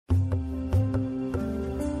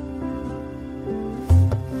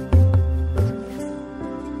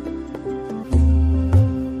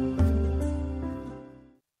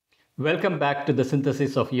Welcome back to the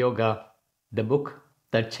Synthesis of Yoga, the book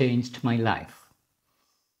that changed my life.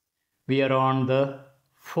 We are on the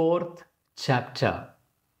fourth chapter,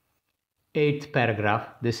 eighth paragraph.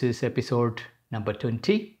 This is episode number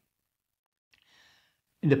 20.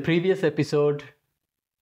 In the previous episode,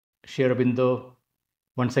 Aurobindo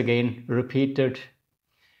once again repeated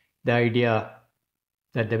the idea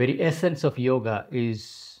that the very essence of yoga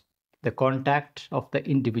is the contact of the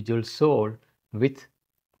individual soul with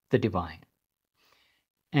the divine.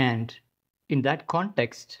 And in that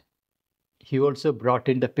context, he also brought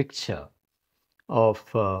in the picture of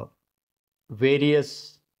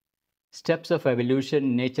various steps of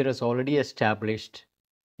evolution nature has already established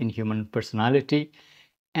in human personality,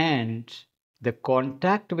 and the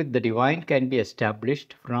contact with the divine can be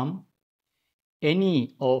established from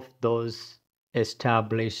any of those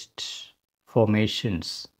established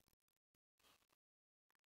formations.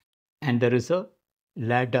 And there is a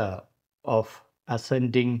ladder of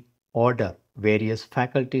ascending order, various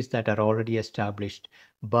faculties that are already established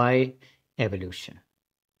by evolution.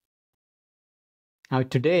 Now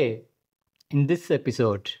today, in this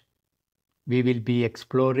episode, we will be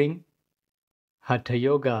exploring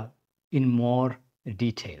Hathayoga in more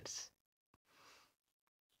details.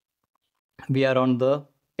 We are on the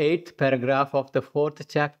 8th paragraph of the 4th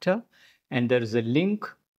chapter, and there is a link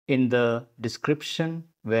in the description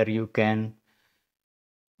where you can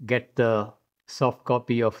get the soft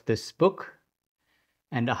copy of this book.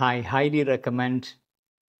 And I highly recommend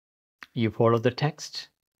you follow the text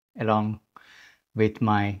along with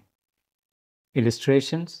my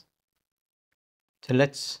illustrations. So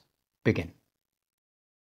let's begin.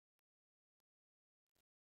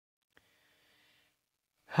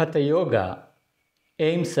 Hathayoga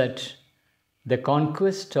aims at the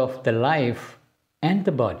conquest of the life and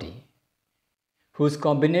the body, whose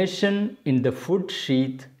combination in the food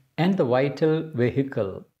sheath and the vital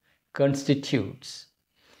vehicle constitutes,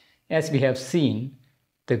 as we have seen,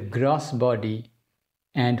 the gross body,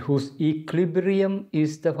 and whose equilibrium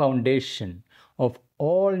is the foundation of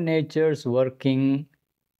all nature's workings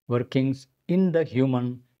in the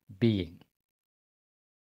human being.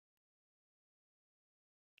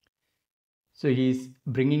 So he's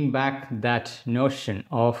bringing back that notion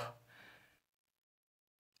of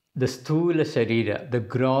the sthula sharira, the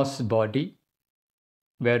gross body,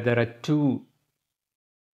 where there are two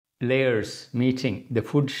layers meeting, the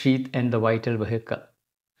food sheath and the vital vehicle.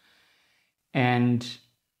 And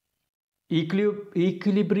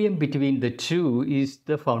equilibrium between the two is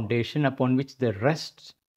the foundation upon which the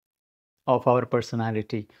rest of our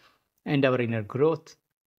personality and our inner growth,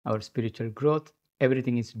 our spiritual growth,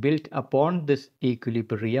 everything is built upon this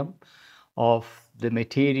equilibrium of the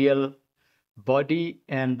material body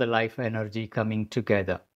and the life energy coming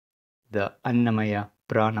together, the annamaya,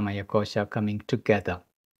 prāṇāyāma kosha coming together.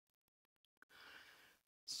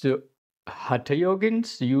 So Hatha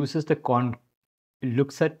Yogins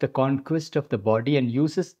looks at the conquest of the body and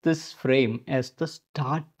uses this frame as the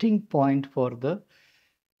starting point for the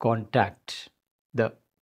contact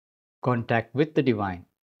with the divine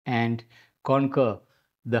and conquer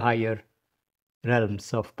the higher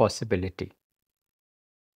realms of possibility.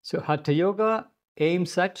 So Hatha Yoga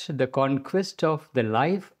aims at the conquest of the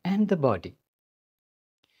life and the body,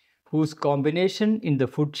 whose combination in the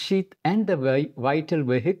food sheath and the vital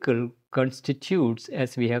vehicle constitutes,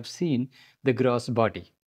 as we have seen, the gross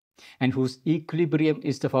body, and whose equilibrium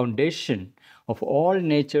is the foundation of all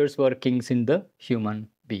nature's workings in the human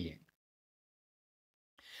being.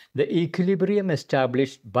 The equilibrium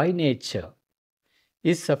established by nature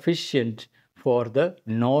is sufficient for the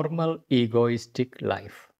normal egoistic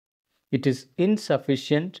life. It is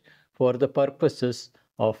insufficient for the purposes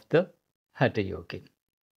of the Hatha Yogin.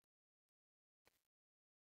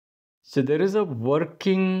 So there is a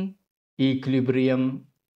working equilibrium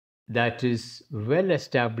that is well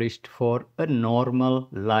established for a normal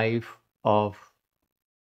life of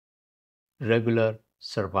regular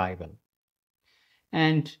survival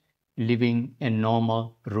and living a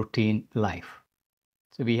normal routine life.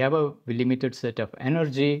 So we have a limited set of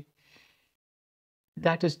energy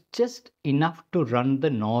that is just enough to run the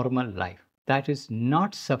normal life. That is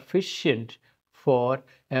not sufficient for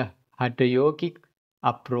a Hatha Yogic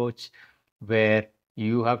approach where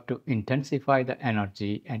you have to intensify the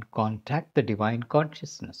energy and contact the divine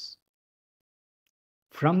consciousness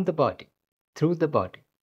from the body, through the body.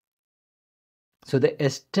 So the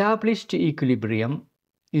established equilibrium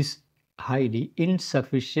is highly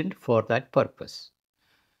insufficient for that purpose.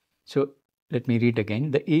 So let me read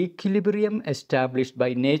again. The equilibrium established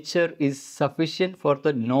by nature is sufficient for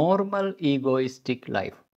the normal egoistic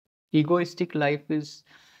life. Egoistic life is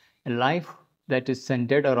a life that is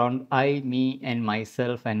centered around I, me, and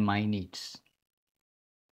myself and my needs.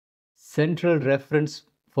 Central reference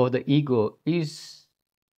for the ego is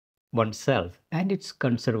oneself and its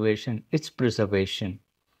conservation, its preservation.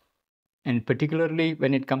 And particularly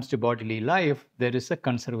when it comes to bodily life, there is a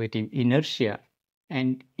conservative inertia,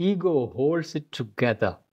 and ego holds it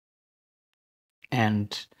together.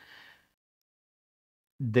 And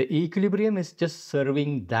the equilibrium is just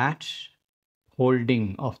serving that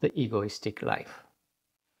holding of the egoistic life.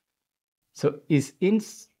 So is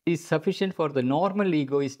sufficient for the normal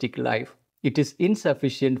egoistic life. It is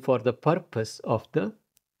insufficient for the purpose of the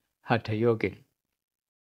Hathayoga.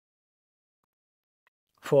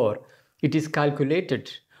 For it is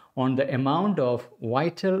calculated on the amount of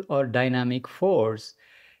vital or dynamic force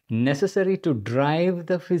necessary to drive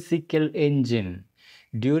the physical engine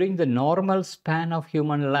during the normal span of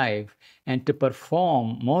human life and to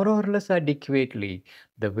perform more or less adequately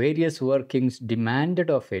the various workings demanded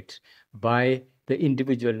of it by the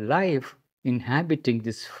individual life inhabiting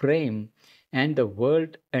this frame and the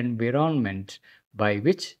world environment by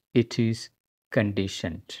which it is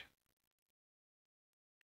conditioned.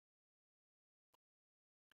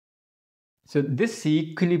 So this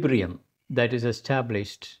equilibrium that is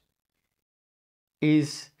established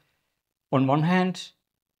is, on one hand,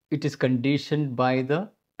 it is conditioned by the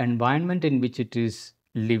environment in which it is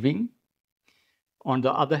living. On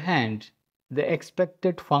the other hand, the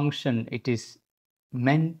expected function it is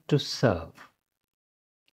meant to serve.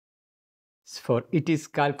 For it is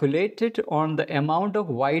calculated on the amount of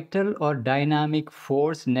vital or dynamic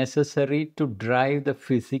force necessary to drive the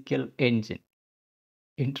physical engine.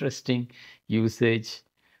 Interesting usage,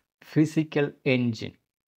 physical engine.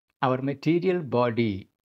 Our material body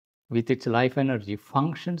with its life energy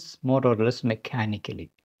functions more or less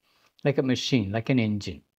mechanically, like a machine, like an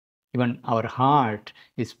engine. Even our heart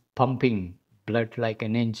is pumping blood like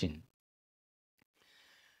an engine.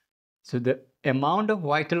 So the amount of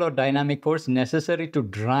vital or dynamic force necessary to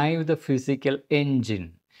drive the physical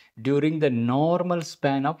engine during the normal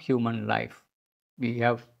span of human life. We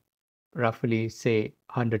have roughly, say,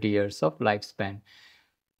 100 years of lifespan.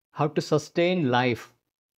 How to sustain life?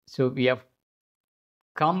 So we have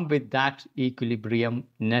come with that equilibrium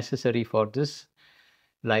necessary for this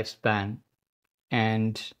lifespan,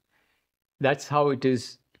 and that's how it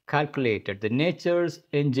is calculated. The nature's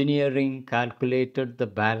engineering calculated the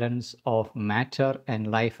balance of matter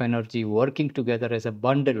and life energy working together as a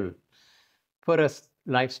bundle for a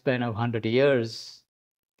lifespan of 100 years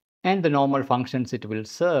and the normal functions it will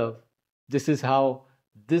serve. This is how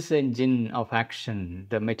this engine of action,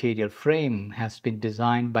 the material frame, has been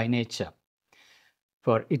designed by nature.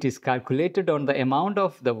 For it is calculated on the amount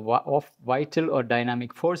of vital or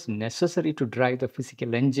dynamic force necessary to drive the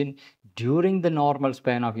physical engine during the normal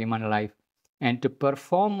span of human life and to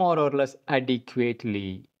perform more or less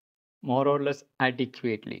adequately,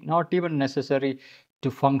 not even necessary to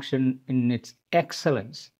function in its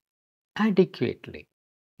excellence, adequately.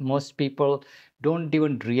 Most people don't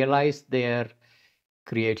even realize their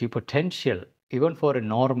creative potential, even for a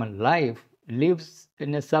normal life, lives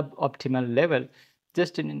in a suboptimal level,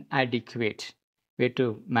 just in an adequate way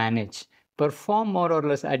to manage, perform more or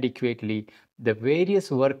less adequately the various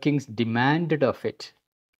workings demanded of it.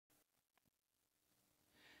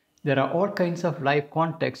 There are all kinds of life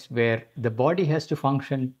contexts where the body has to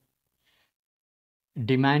function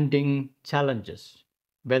demanding challenges,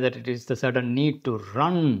 whether it is the sudden need to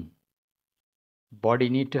run, body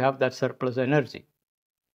need to have that surplus energy,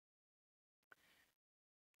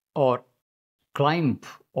 or climb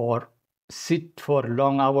or sit for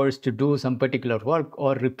long hours to do some particular work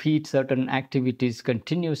or repeat certain activities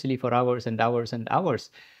continuously for hours and hours and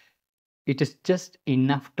hours. It is just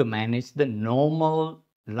enough to manage the normal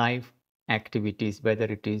life activities, whether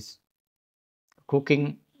it is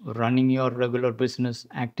cooking, running your regular business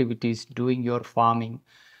activities, doing your farming,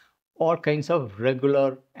 all kinds of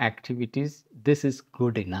regular activities. This is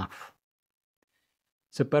good enough.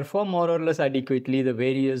 So perform more or less adequately the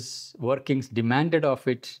various workings demanded of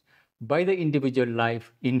it by the individual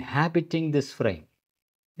life inhabiting this frame.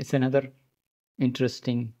 It's another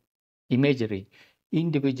interesting imagery.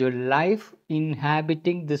 Individual life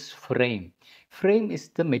inhabiting this frame. Frame is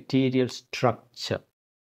the material structure,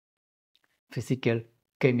 physical,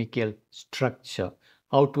 chemical structure,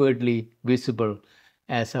 outwardly visible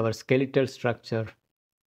as our skeletal structure,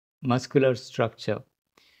 muscular structure,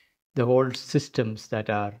 the whole systems that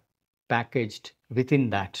are packaged within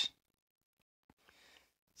that.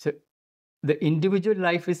 So the individual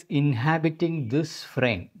life is inhabiting this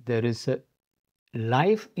frame. There is a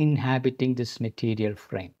life inhabiting this material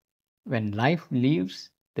frame. When life leaves,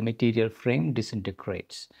 the material frame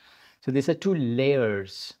disintegrates. So these are two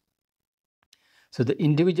layers. So the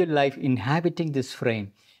individual life inhabiting this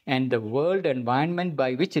frame and the world environment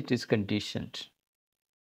by which it is conditioned.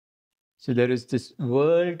 So there is this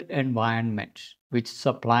world environment which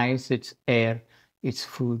supplies its air, its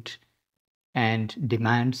food, and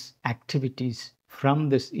demands activities from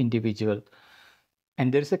this individual.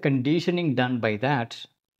 And there is a conditioning done by that.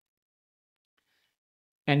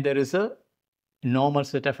 And there is a normal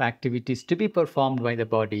set of activities to be performed by the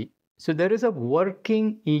body. So there is a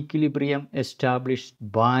working equilibrium established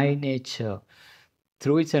by nature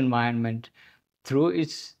through its environment, through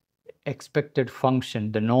its expected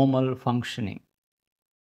function, the normal functioning.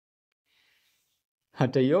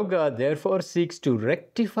 Hathayoga therefore seeks to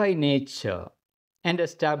rectify nature and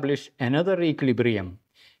establish another equilibrium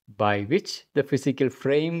by which the physical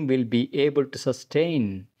frame will be able to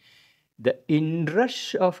sustain the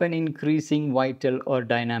inrush of an increasing vital or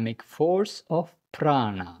dynamic force of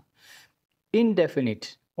prana,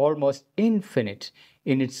 indefinite, almost infinite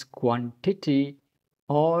in its quantity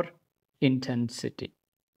or intensity.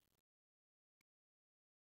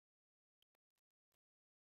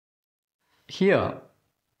 Here,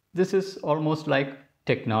 this is almost like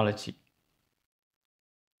technology.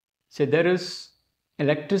 So there is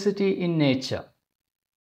electricity in nature.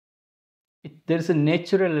 There is a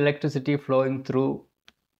natural electricity flowing through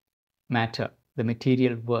matter, the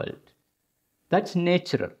material world. That's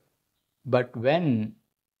natural. But when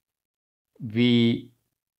we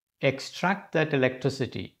extract that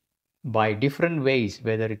electricity by different ways,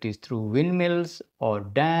 whether it is through windmills or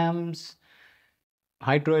dams,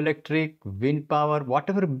 hydroelectric, wind power,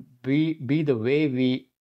 whatever be the way we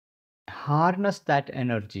harness that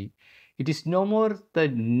energy, it is no more the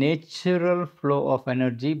natural flow of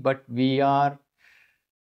energy, but we are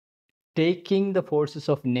taking the forces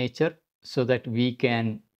of nature so that we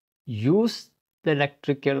can use the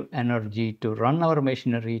electrical energy to run our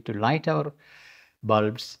machinery, to light our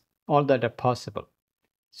bulbs, all that are possible.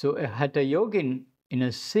 So a Hatha Yogin, in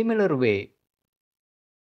a similar way,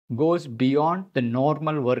 goes beyond the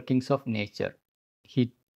normal workings of nature.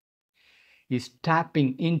 He is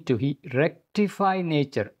tapping into, he rectify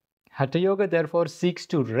nature. Hatha Yoga therefore seeks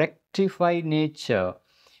to rectify nature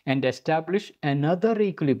and establish another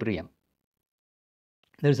equilibrium.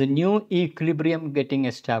 There's a new equilibrium getting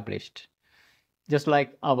established. Just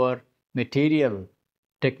like our material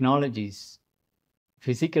technologies,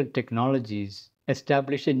 physical technologies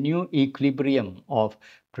establish a new equilibrium of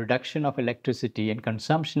production of electricity and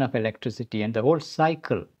consumption of electricity and the whole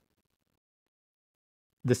cycle.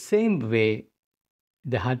 The same way,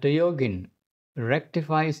 the Hatha Yogin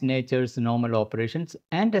rectifies nature's normal operations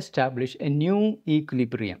and establish a new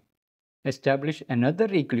equilibrium, establish another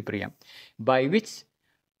equilibrium by which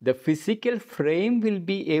the physical frame will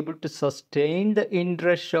be able to sustain the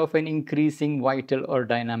inrush of an increasing vital or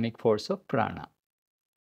dynamic force of prana.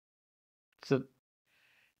 So,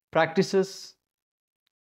 practices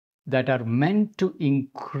that are meant to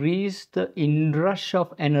increase the inrush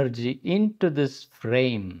of energy into this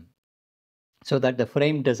frame so that the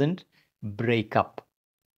frame doesn't break up.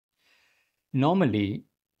 Normally,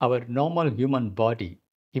 our normal human body,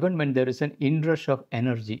 even when there is an inrush of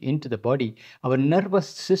energy into the body, our nervous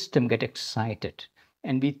system gets excited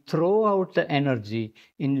and we throw out the energy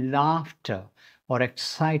in laughter or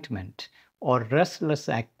excitement or restless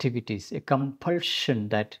activities, a compulsion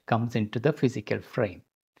that comes into the physical frame.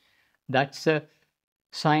 That's a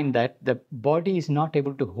sign that the body is not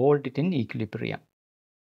able to hold it in equilibrium.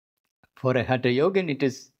 For a Hatha Yogin, it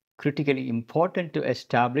is critically important to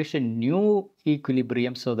establish a new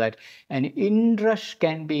equilibrium so that an inrush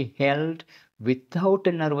can be held without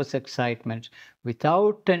a nervous excitement,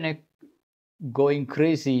 without going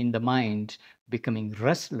crazy in the mind, becoming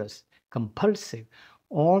restless, compulsive.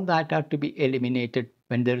 All that are to be eliminated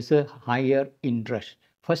when there is a higher inrush.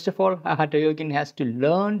 First of all, a Hatha Yogin has to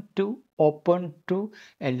learn to open to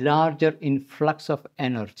a larger influx of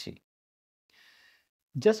energy.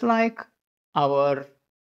 Just like our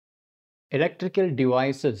electrical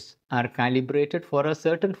devices are calibrated for a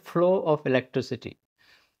certain flow of electricity.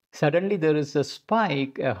 Suddenly there is a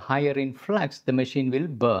spike, a higher influx, the machine will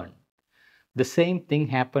burn. The same thing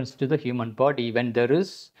happens to the human body when there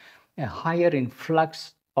is a higher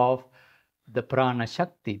influx of the prana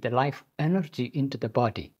shakti, the life energy into the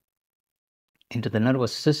body, into the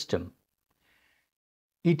nervous system.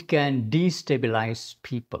 It can destabilize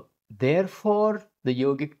people. Therefore, the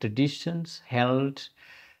yogic traditions held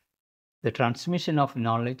the transmission of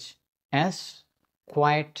knowledge as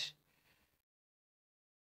quite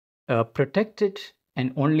protected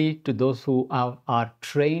And only to those who are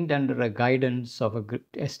trained under a guidance of a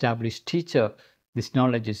established teacher, this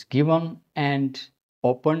knowledge is given and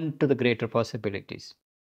open to the greater possibilities.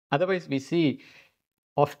 Otherwise, we see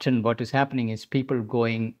often what is happening is people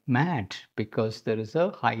going mad because there is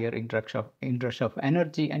a higher inrush of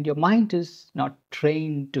energy and your mind is not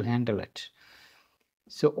trained to handle it.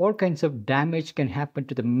 So all kinds of damage can happen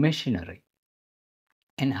to the machinery.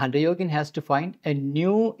 And Hatha has to find a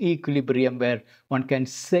new equilibrium where one can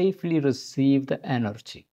safely receive the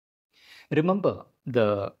energy. Remember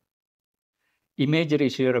the imagery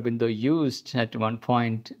Sri Aurobindo used at one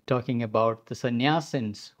point, talking about the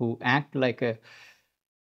sannyasins who act like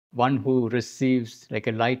one who receives like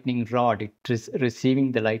a lightning rod, it is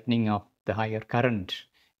receiving the lightning of the higher current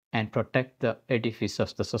and protect the edifice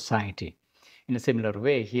of the society. In a similar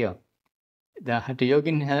way here, the Hatha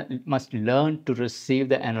Yogin must learn to receive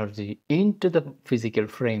the energy into the physical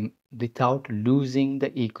frame without losing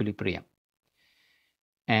the equilibrium.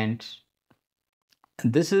 And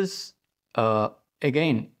this is,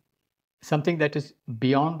 again, something that is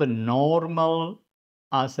beyond the normal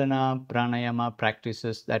āsana, prāṇāyāma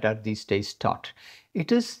practices that are these days taught.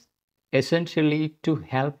 It is essentially to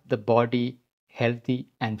help the body healthy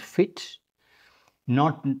and fit,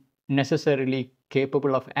 not necessarily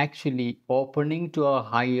capable of actually opening to a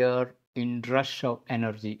higher inrush of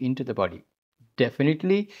energy into the body.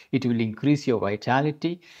 Definitely, it will increase your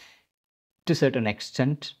vitality to a certain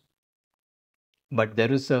extent, but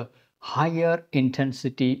there is a higher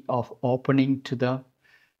intensity of opening to the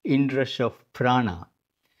inrush of prana.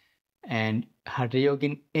 And Hatha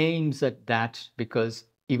Yogin aims at that because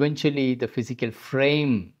eventually the physical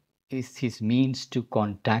frame is his means to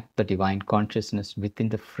contact the divine consciousness within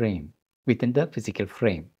the frame, within the physical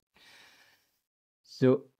frame.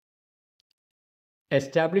 So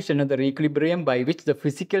establish another equilibrium by which the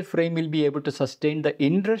physical frame will be able to sustain the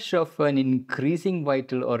inrush of an increasing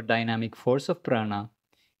vital or dynamic force of prana,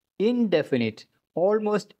 indefinite,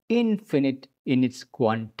 almost infinite in its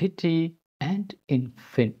quantity and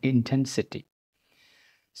intensity.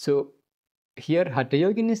 So here Hatha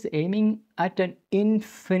Yogin is aiming at an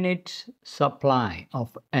infinite supply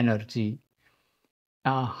of energy,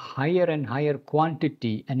 a higher and higher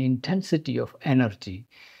quantity and intensity of energy.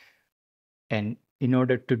 And in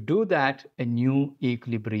order to do that, a new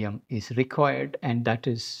equilibrium is required, and that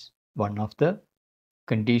is one of the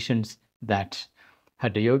conditions that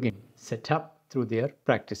Hatha Yogin set up through their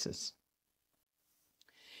practices.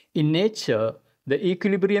 In nature, the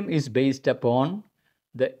equilibrium is based upon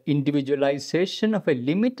the individualization of a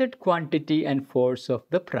limited quantity and force of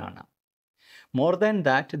the prana. More than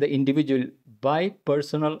that, the individual, by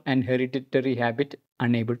personal and hereditary habit,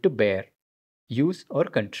 unable to bear, use, or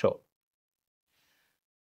control.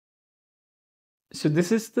 So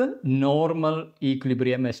this is the normal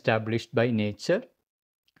equilibrium established by nature.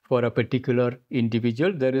 For a particular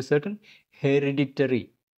individual, there is certain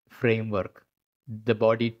hereditary framework, the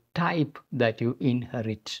body type that you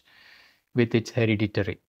inherit with its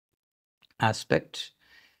hereditary aspect,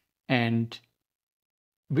 and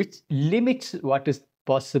which limits what is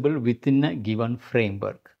possible within a given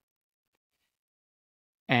framework.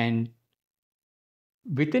 And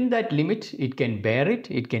within that limit, it can bear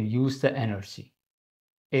it, it can use the energy.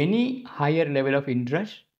 Any higher level of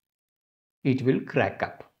inrush, it will crack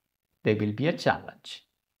up. There will be a challenge.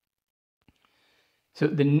 So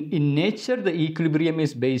in nature, the equilibrium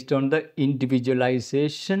is based on the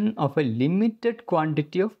individualization of a limited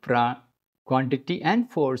quantity of quantity and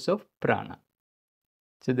force of prana.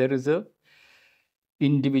 So there is a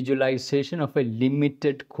individualization of a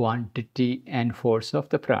limited quantity and force of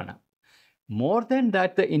the prana. More than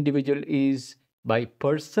that, the individual is by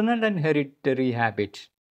personal and hereditary habit.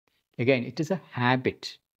 Again, it is a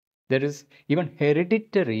habit. There is even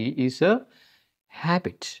hereditary is a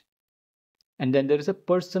habit. And then there is a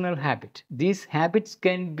personal habit. These habits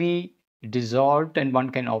can be dissolved and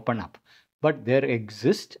one can open up. But there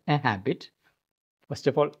exists a habit, first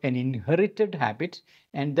of all, an inherited habit,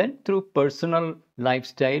 and then through personal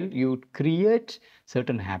lifestyle, you create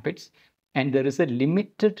certain habits, and there is a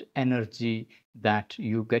limited energy that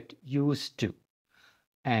you get used to.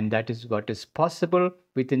 And that is what is possible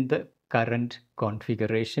within the current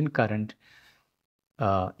configuration, current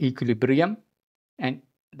equilibrium. And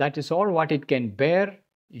that is all what it can bear,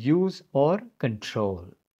 use, or control.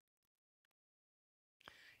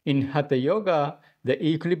 In Hatha Yoga, the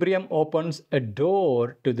equilibrium opens a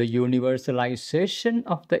door to the universalization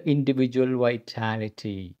of the individual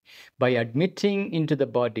vitality by admitting into the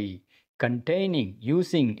body, containing,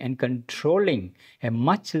 using, and controlling a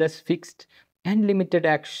much less fixed and limited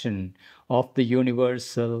action of the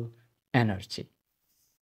universal energy.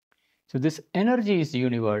 So this energy is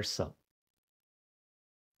universal.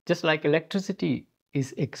 Just like electricity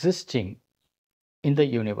is existing in the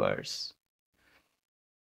universe,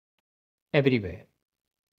 everywhere.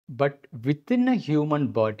 But within a human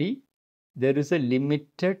body, there is a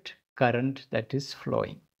limited current that is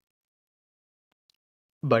flowing.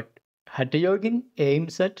 But Hatha Yoga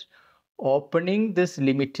aims at opening this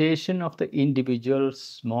limitation of the individual's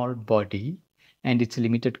small body and its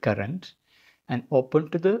limited current and open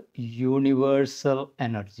to the universal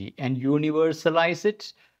energy and universalize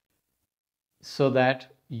it so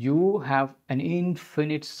that you have an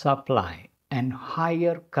infinite supply and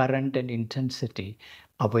higher current and intensity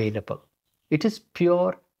available. It is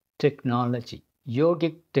pure technology,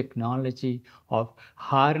 yogic technology of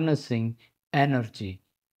harnessing energy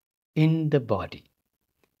in the body,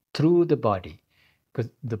 through the body,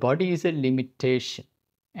 because the body is a limitation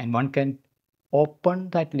and one can open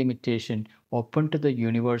that limitation, open to the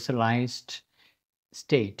universalized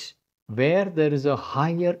state where there is a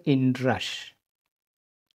higher inrush.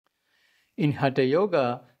 In Hatha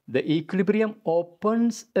Yoga, the equilibrium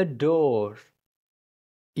opens a door.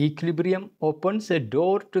 Equilibrium opens a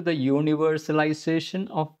door to the universalization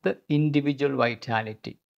of the individual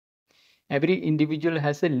vitality. Every individual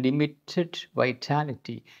has a limited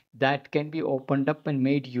vitality that can be opened up and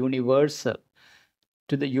made universal.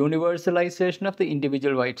 To the universalization of the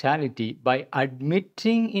individual vitality by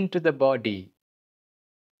admitting into the body,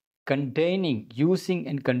 containing, using,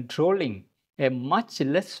 and controlling a much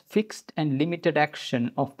less fixed and limited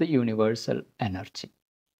action of the universal energy.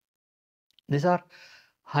 These are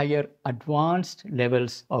higher advanced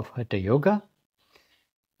levels of Hatha Yoga,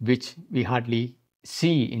 which we hardly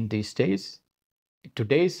see in these days.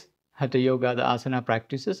 Today's Hatha Yoga, the asana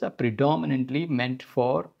practices, are predominantly meant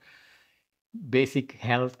for basic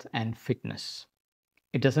health and fitness.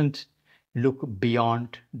 It doesn't look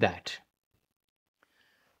beyond that.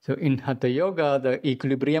 So in Hatha Yoga, the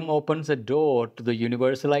equilibrium opens a door to the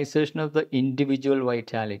universalization of the individual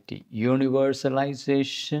vitality.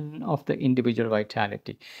 Universalization of the individual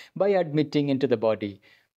vitality by admitting into the body,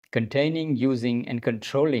 containing, using, and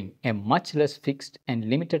controlling a much less fixed and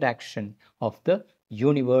limited action of the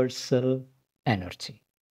universal energy.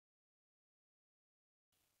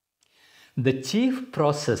 The chief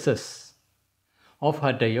processes of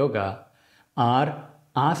Hatha Yoga are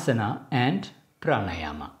āsana and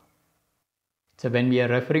prāṇāyāma. So when we are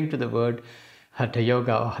referring to the word Hatha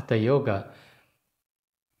Yoga or Hatha Yoga,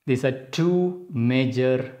 these are two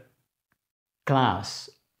major class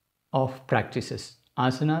of practices,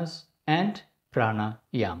 asanas and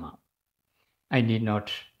pranayama. I need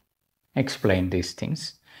not explain these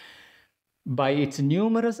things. By its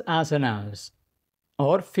numerous asanas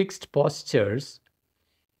or fixed postures,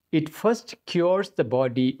 it first cures the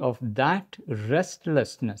body of that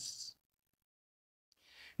restlessness,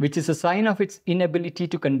 which is a sign of its inability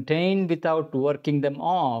to contain without working them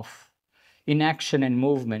off in action and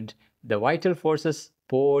movement the vital forces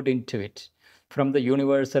poured into it from the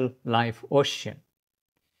universal life ocean.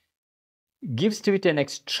 Gives to it an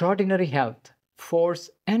extraordinary health, force,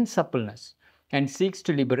 and suppleness, and seeks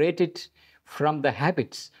to liberate it from the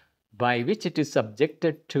habits by which it is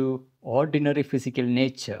subjected to ordinary physical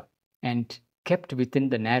nature and kept within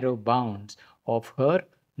the narrow bounds of her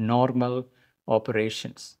normal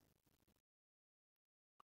operations.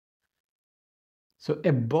 So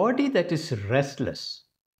a body that is restless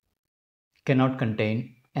cannot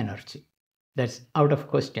contain energy. That's out of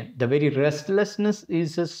question. The very restlessness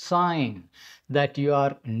is a sign that you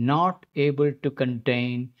are not able to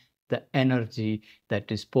contain the energy that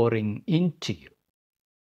is pouring into you.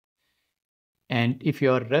 And if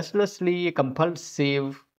you are restlessly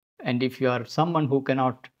compulsive, and if you are someone who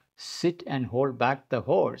cannot sit and hold back the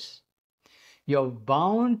horse, you're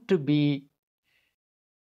bound to be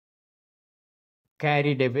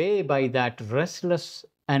carried away by that restless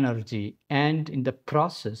energy, and in the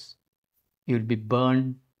process you'll be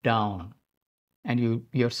burned down, and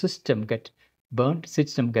your system get burnt,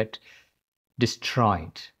 system get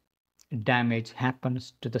destroyed. Damage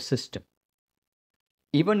happens to the system.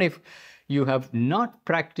 Even if you have not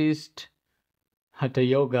practiced Hatha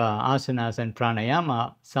Yoga, asanas, and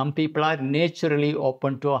pranayama, some people are naturally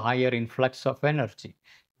open to a higher influx of energy.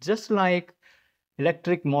 Just like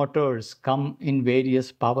electric motors come in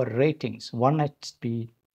various power ratings, 1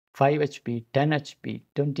 HP, 5 HP, 10 HP,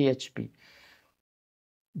 20 HP.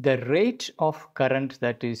 The rate of current,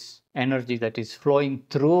 that is energy that is flowing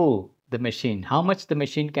through the machine, how much the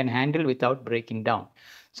machine can handle without breaking down.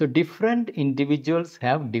 So different individuals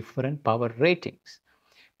have different power ratings.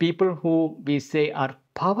 People who we say are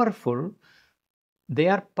powerful, They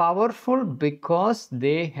are powerful because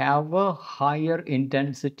they have a higher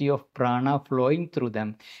intensity of prana flowing through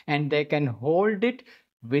them, and they can hold it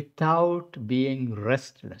without being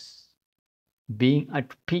restless, being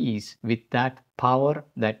at peace with that power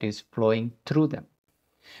that is flowing through them.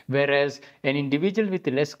 Whereas an individual with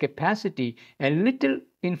less capacity, a little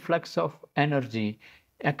influx of energy,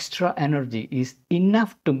 extra energy, is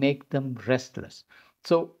enough to make them restless.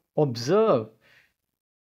 So observe,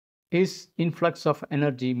 is influx of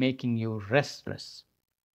energy making you restless?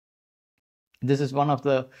 This is one of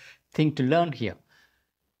the things to learn here.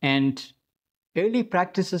 And early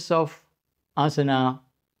practices of asana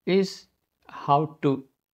is how to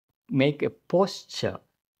make a posture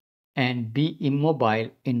and be immobile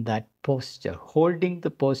in that posture, holding the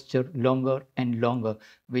posture longer and longer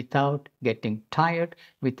without getting tired,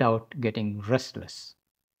 without getting restless.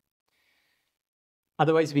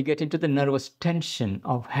 Otherwise, we get into the nervous tension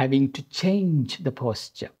of having to change the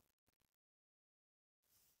posture.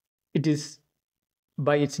 It is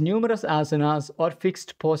by its numerous asanas or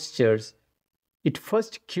fixed postures, it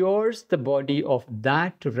first cures the body of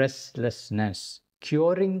that restlessness,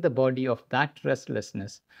 curing the body of that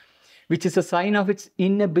restlessness, which is a sign of its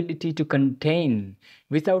inability to contain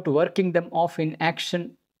without working them off in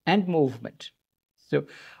action and movement. So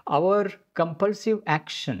our compulsive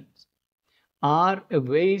actions are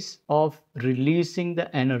ways of releasing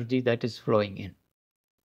the energy that is flowing in.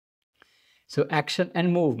 So action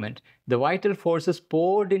and movement, the vital forces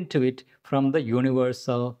poured into it from the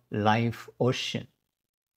universal life ocean.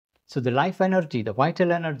 So the life energy, the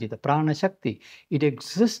vital energy, the prana shakti, it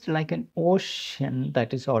exists like an ocean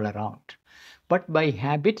that is all around. But by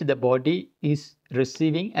habit, the body is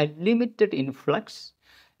receiving a limited influx.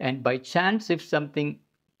 And by chance, if something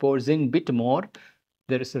pours in a bit more,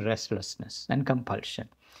 there is a restlessness and compulsion.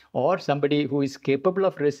 Or somebody who is capable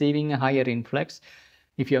of receiving a higher influx,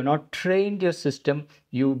 if you have not trained your system,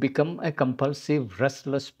 you become a compulsive,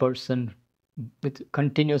 restless person with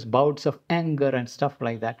continuous bouts of anger and stuff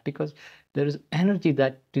like that, because there is energy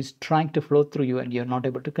that is trying to flow through you and you're not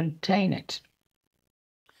able to contain it.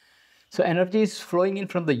 So energy is flowing in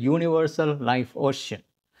from the universal life ocean,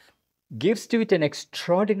 gives to it an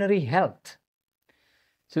extraordinary health.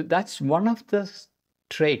 So that's one of the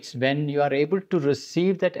traits. When you are able to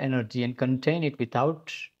receive that energy and contain it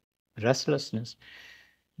without restlessness,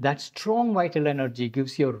 that strong vital energy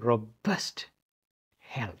gives you a robust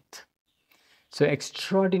health. So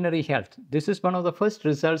extraordinary health. This is one of the first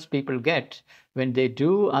results people get when they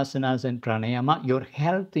do asanas and pranayama. Your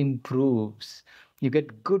health improves. You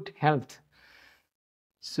get good health.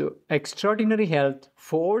 So extraordinary health,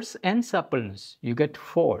 force and suppleness. You get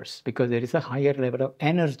force because there is a higher level of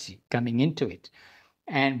energy coming into it.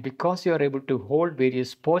 And because you are able to hold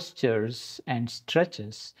various postures and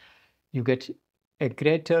stretches, you get a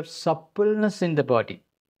greater suppleness in the body.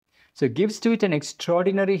 So it gives to it an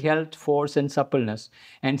extraordinary health, force, and suppleness,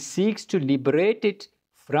 and seeks to liberate it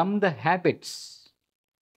from the habits.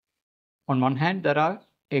 On one hand, there are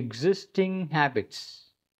existing habits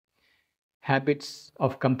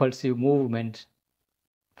of compulsive movement,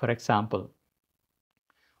 for example.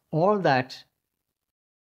 All that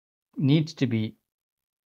needs to be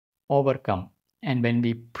overcome. And when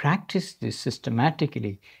we practice this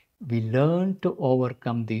systematically, we learn to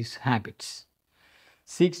overcome these habits.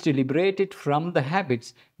 Seeks to liberate it from the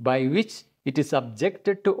habits by which it is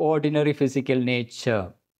subjected to ordinary physical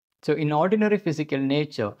nature. So in ordinary physical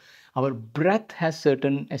nature, our breath has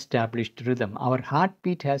certain established rhythm. Our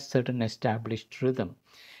heartbeat has certain established rhythm.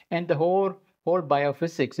 And the whole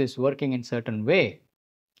biophysics is working in certain way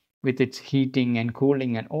with its heating and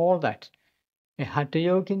cooling and all that. A Hatha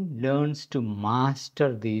Yogin learns to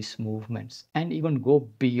master these movements and even go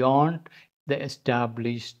beyond the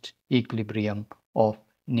established equilibrium of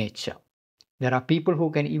nature. There are people who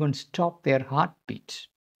can even stop their heartbeat.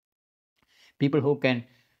 People who can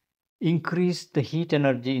increase the heat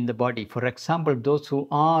energy in the body. For example, those who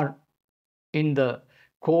are in the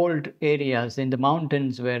cold areas, in the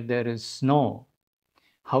mountains where there is snow,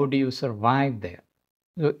 how do you survive there?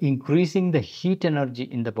 So increasing the heat energy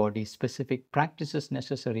in the body, specific practices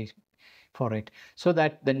necessary for it, so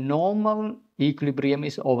that the normal equilibrium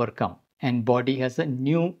is overcome and body has a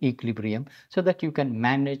new equilibrium so that you can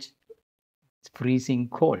manage freezing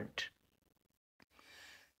cold.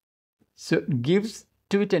 So it gives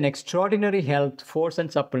to it an extraordinary health, force,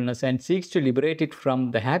 and suppleness, and seeks to liberate it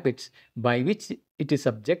from the habits by which it is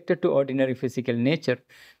subjected to ordinary physical nature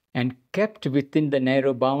and kept within the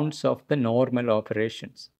narrow bounds of the normal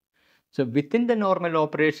operations. So within the normal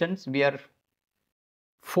operations, we are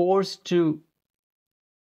forced to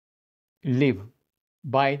live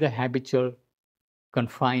by the habitual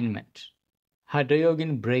confinement. Hatha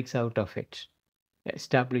breaks out of it,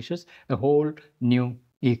 establishes a whole new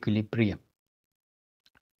equilibrium.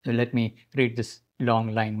 So let me read this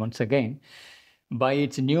long line once again. By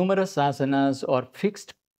its numerous asanas or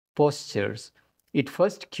fixed postures, it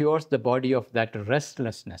first cures the body of that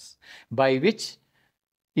restlessness, which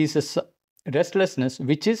is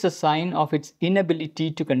a sign of its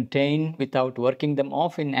inability to contain, without working them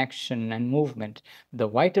off in action and movement, the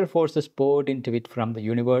vital forces poured into it from the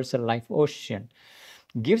universal life ocean,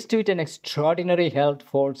 gives to it an extraordinary health,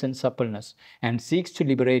 force, and suppleness, and seeks to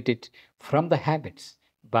liberate it from the habits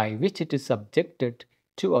by which it is subjected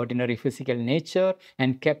to ordinary physical nature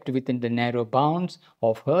and kept within the narrow bounds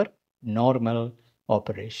of her normal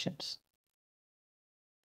operations.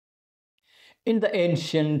 In the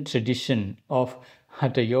ancient tradition of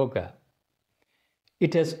Hatha Yoga,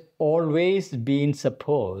 it has always been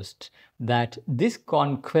supposed that this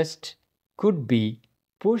conquest could be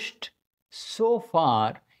pushed so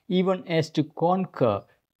far even as to conquer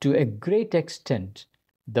to a great extent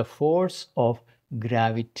the force of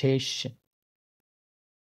gravitation.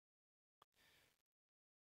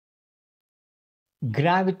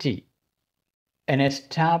 Gravity, an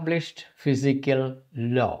established physical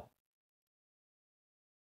law,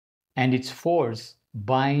 and its force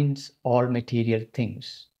binds all material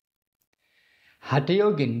things. Hatha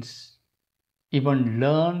yogins even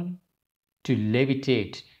learn to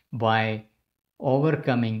levitate by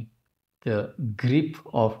overcoming the grip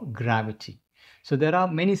of gravity. So there are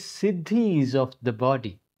many siddhis of the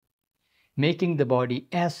body, making the body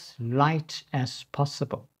as light as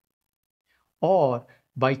possible, or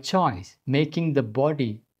by choice, making the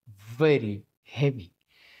body very heavy.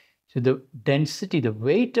 So the density, the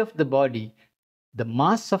weight of the body, the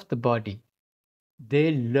mass of the body,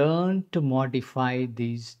 they learn to modify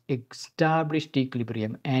these established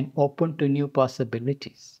equilibrium and open to new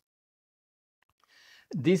possibilities.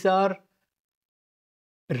 These are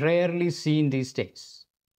rarely seen these days,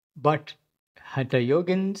 but Hatha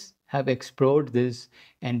yogins have explored this,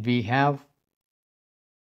 and we have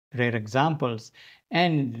rare examples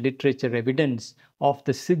and literature evidence of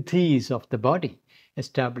the siddhis of the body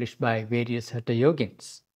established by various Hatha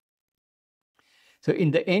yogins. So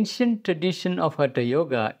in the ancient tradition of Hatha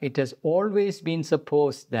Yoga, it has always been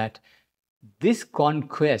supposed that this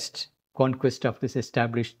conquest of this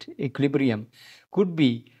established equilibrium could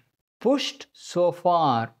be pushed so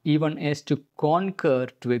far even as to conquer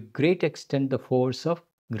to a great extent the force of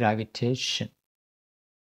gravitation.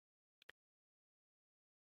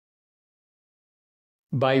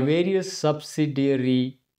 By various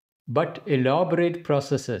subsidiary but elaborate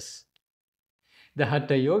processes, the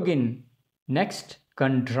Hatha Yogin next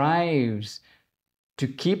contrives to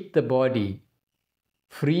keep the body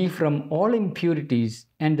free from all impurities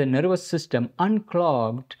and the nervous system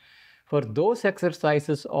unclogged for those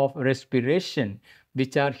exercises of respiration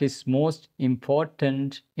which are his most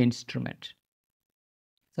important instrument.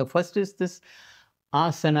 So first is this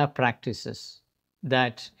āsana practices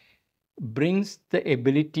that brings the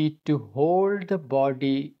ability to hold the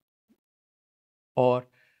body or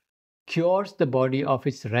cures the body of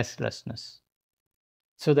its restlessness,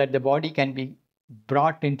 so that the body can be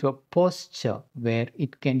brought into a posture where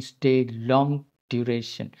it can stay long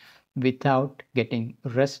duration without getting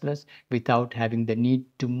restless, without having the need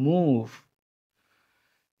to move.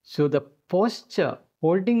 So the posture,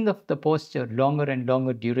 holding of the posture longer and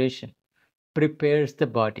longer duration, prepares the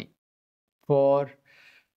body for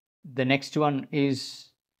the next one is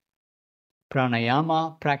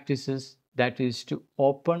pranayama practices, that is to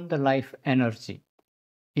open the life energy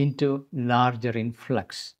into larger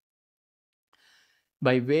influx.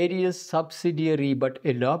 By various subsidiary but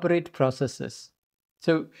elaborate processes.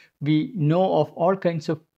 So we know of all kinds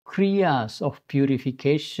of kriyas of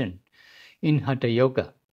purification in Hatha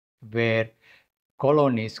Yoga, where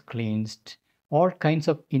colon is cleansed, all kinds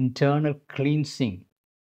of internal cleansing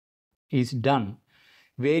is done.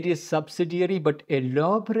 Various subsidiary but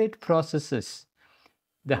elaborate processes.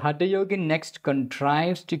 The Hatha Yogin next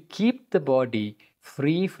contrives to keep the body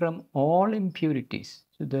free from all impurities.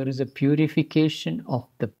 So there is a purification of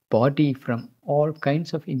the body from all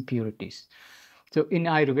kinds of impurities. So in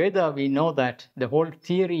Ayurveda, we know that the whole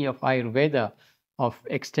theory of Ayurveda of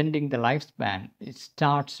extending the lifespan, it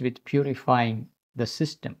starts with purifying the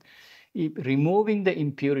system, removing the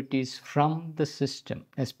impurities from the system,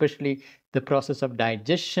 especially the process of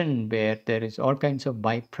digestion, where there is all kinds of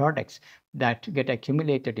byproducts that get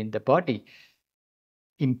accumulated in the body,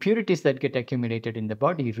 impurities that get accumulated in the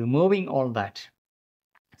body, removing all that.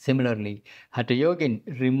 Similarly, Hatha Yogin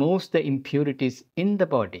removes the impurities in the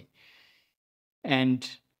body and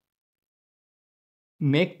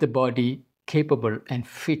make the body capable and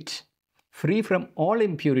fit, free from all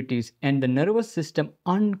impurities, and the nervous system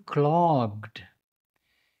unclogged.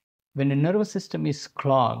 When the nervous system is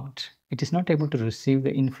clogged, it is not able to receive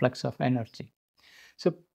the influx of energy.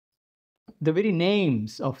 So the very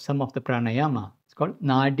names of some of the pranayama, it's called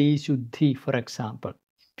nadi shuddhi, for example,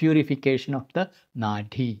 purification of the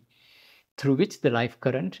nadi, through which the life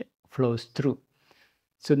current flows through.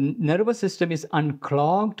 So nervous system is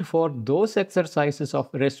unclogged for those exercises of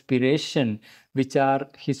respiration, which are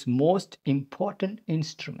his most important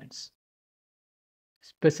instruments.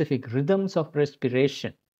 Specific rhythms of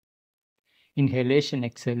respiration, inhalation,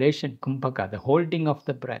 exhalation, kumbhaka, the holding of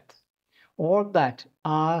the breath. All that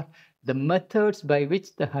are the methods by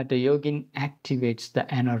which the Hatha Yogin activates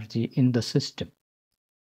the energy in the system.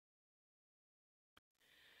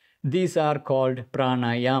 These are called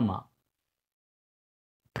pranayama.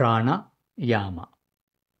 Prāṇāyāma,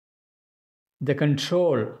 the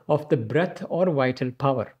control of the breath or vital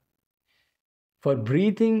power. For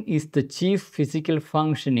breathing is the chief physical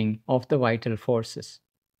functioning of the vital forces.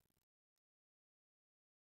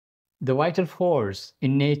 The vital force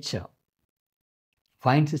in nature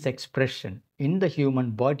finds its expression in the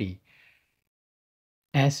human body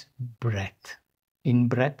as breath,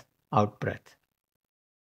 in-breath, out-breath.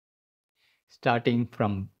 Starting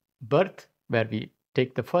from birth, where we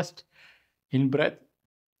take the first in-breath,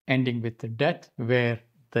 ending with the death, where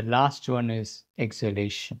the last one is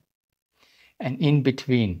exhalation. And in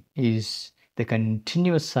between is the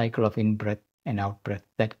continuous cycle of in-breath and out-breath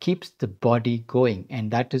that keeps the body going. And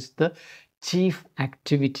that is the chief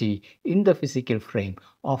activity in the physical frame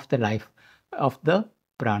of the life, of the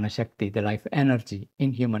prana shakti, the life energy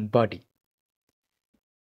in human body.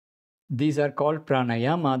 These are called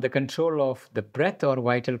pranayama, the control of the breath or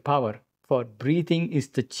vital power. For breathing is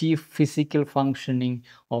the chief physical functioning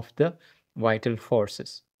of the vital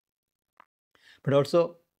forces. But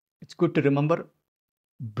also, it's good to remember,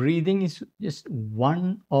 breathing is just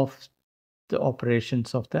one of the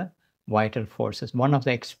operations of the vital forces, one of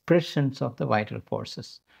the expressions of the vital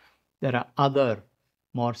forces. There are other,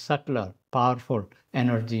 more subtler, powerful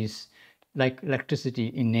energies like electricity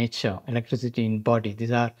in nature, electricity in body.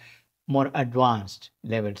 These are more advanced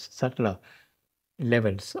levels, subtler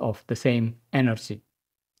levels of the same energy.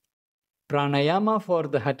 Pranayama for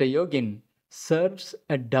the Hatha Yogin serves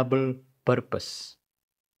a double purpose.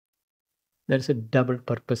 There's a double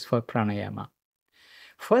purpose for pranayama.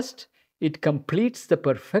 First, it completes the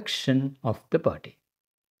perfection of the body.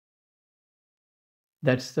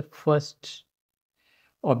 That's the first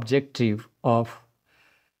objective of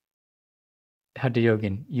Hatha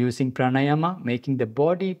Yogin, using pranayama, making the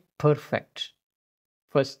body perfect.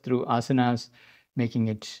 First through asanas, making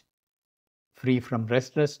it free from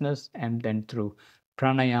restlessness, and then through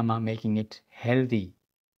pranayama, making it healthy,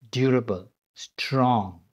 durable,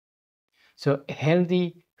 strong. So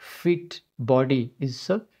healthy, fit body is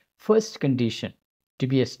the first condition to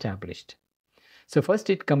be established. So first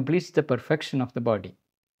it completes the perfection of the body.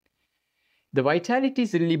 The vitality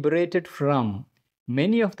is liberated from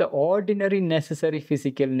many of the ordinary necessary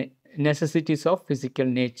physical necessities of physical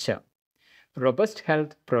nature. Robust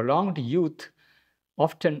health, prolonged youth,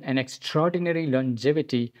 often an extraordinary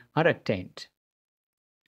longevity are attained.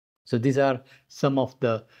 So these are some of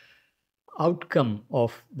the outcome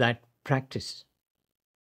of that practice.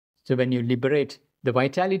 So when you liberate, the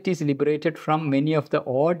vitality is liberated from many of the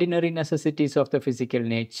ordinary necessities of the physical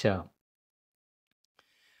nature.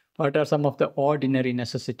 What are some of the ordinary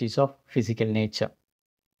necessities of physical nature?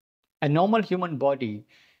 A normal human body,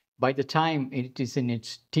 by the time it is in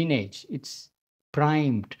its teenage, it's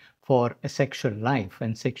primed for a sexual life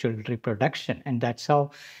and sexual reproduction. And that's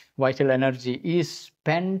how vital energy is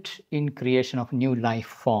spent in creation of new life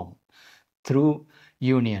form through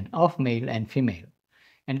union of male and female.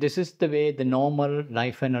 And this is the way the normal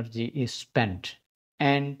life energy is spent.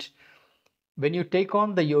 And when you take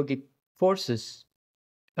on the yogic forces,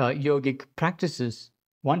 yogic practices,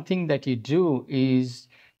 one thing that you do is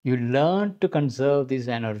you learn to conserve this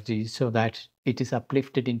energy so that it is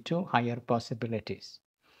uplifted into higher possibilities.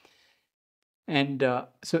 And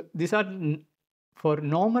so these are, for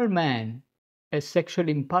normal man, a sexual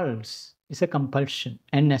impulse is a compulsion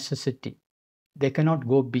and necessity. They cannot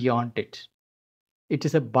go beyond it. It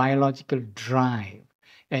is a biological drive,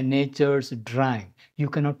 a nature's drive. You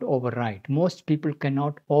cannot override. Most people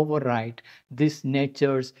cannot override this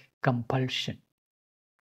nature's compulsion.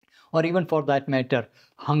 Or even for that matter,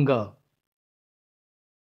 hunger.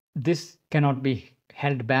 This cannot be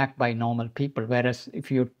held back by normal people. Whereas if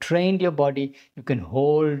you trained your body, you can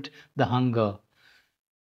hold the hunger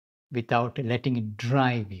without letting it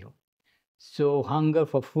drive you. So hunger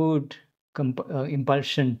for food,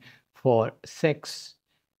 impulsion for sex,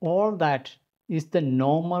 all that is the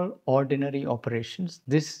normal, ordinary operations.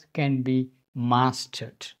 This can be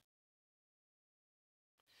mastered.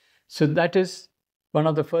 So that is one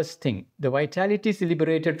of the first thing. The vitality is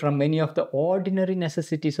liberated from many of the ordinary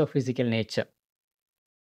necessities of physical nature.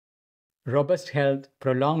 Robust health,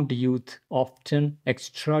 prolonged youth, often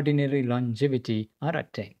extraordinary longevity are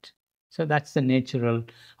attained. So that's the natural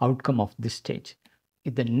outcome of this stage.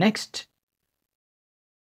 The next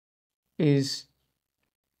is,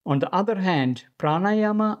 on the other hand,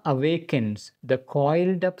 pranayama awakens the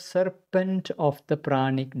coiled up serpent of the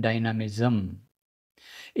pranic dynamism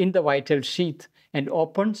in the vital sheath and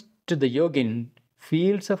opens to the yogin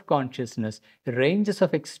fields of consciousness, ranges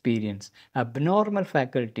of experience, abnormal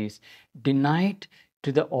faculties denied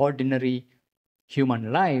to the ordinary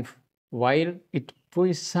human life, while it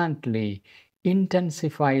puissantly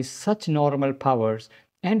intensifies such normal powers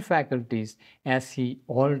and faculties as he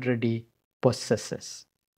already possesses.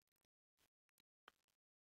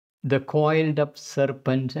 The coiled up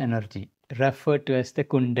serpent energy, referred to as the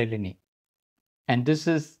Kundalini. And this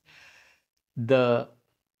is the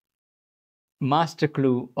master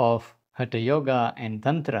clue of Hatha Yoga and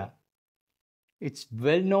Tantra. It's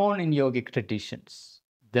well known in yogic traditions.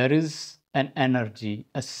 There is an energy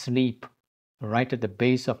asleep right at the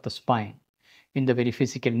base of the spine. In the very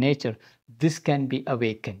physical nature, this can be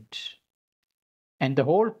awakened. And the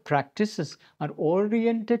whole practices are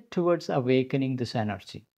oriented towards awakening this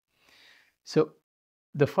energy. So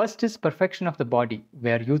the first is perfection of the body,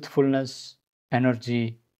 where youthfulness,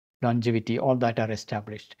 energy, longevity, all that are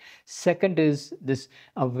established. Second is this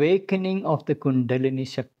awakening of the Kundalini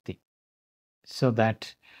Shakti, so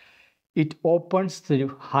that it opens the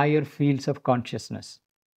higher fields of consciousness.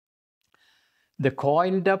 The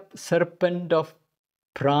coiled up serpent of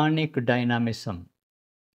pranic dynamism,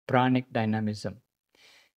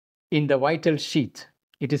 in the vital sheath.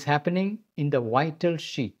 It is happening in the vital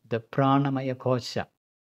sheath, the pranamaya kosha.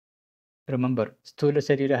 Remember, Sthula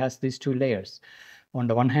Sharira has these two layers. On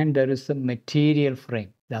the one hand, there is the material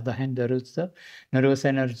frame. The other hand, there is the nervous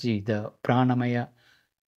energy, the pranamaya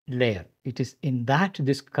layer. It is in that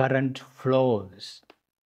this current flows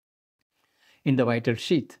in the vital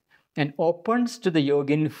sheath and opens to the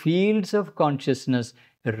yogin fields of consciousness,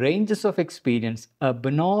 ranges of experience,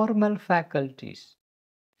 abnormal faculties.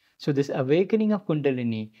 So this awakening of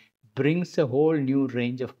Kundalini brings a whole new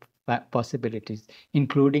range of possibilities,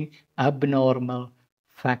 including abnormal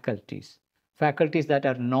faculties, faculties that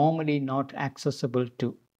are normally not accessible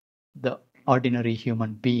to the ordinary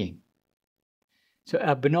human being. So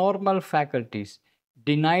abnormal faculties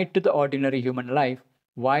denied to the ordinary human life,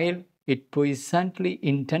 while it puissantly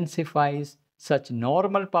intensifies such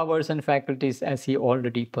normal powers and faculties as he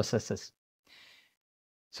already possesses.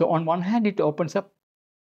 So on one hand, it opens up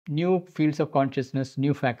new fields of consciousness,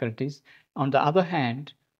 new faculties. On the other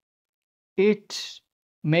hand, it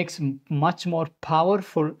makes much more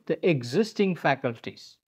powerful the existing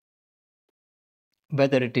faculties,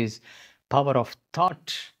 whether it is power of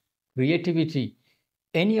thought, creativity,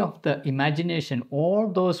 any of the imagination,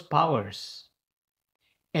 all those powers,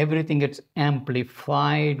 everything gets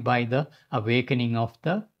amplified by the awakening of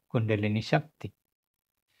the Kundalini Shakti.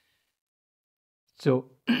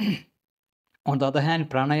 So, on the other hand,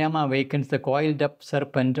 pranayama awakens the coiled up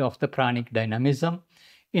serpent of the pranic dynamism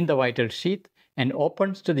in the vital sheath and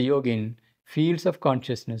opens to the yogin fields of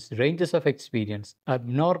consciousness, ranges of experience,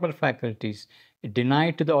 abnormal faculties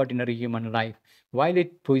denied to the ordinary human life, while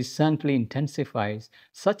it puissantly intensifies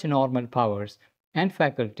such normal powers and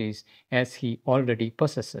faculties as he already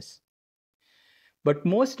possesses. But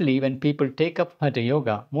mostly when people take up Hatha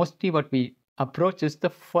Yoga, mostly what we approach is the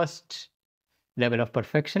first level of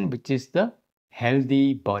perfection, which is the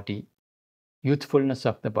healthy body, youthfulness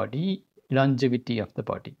of the body, longevity of the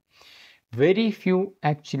body. Very few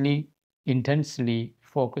actually intensely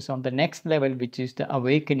focus on the next level, which is the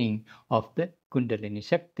awakening of the Kundalini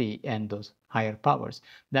Shakti and those higher powers.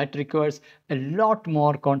 That requires a lot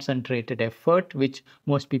more concentrated effort, which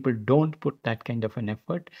most people don't put that kind of an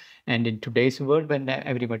effort. And in today's world, when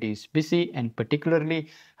everybody is busy, and particularly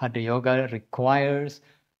Hatha Yoga requires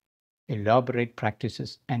elaborate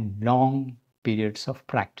practices and long periods of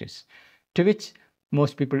practice, to which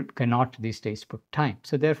most people cannot these days put time.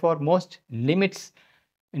 So therefore, most limits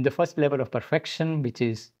in the first level of perfection, which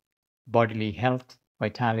is bodily health,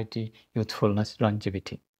 vitality, youthfulness,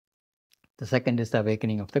 longevity. The second is the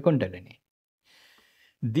awakening of the Kundalini.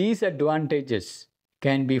 These advantages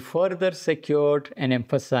can be further secured and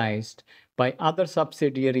emphasized by other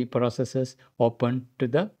subsidiary processes open to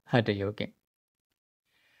the Hatha Yoga.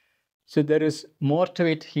 So there is more to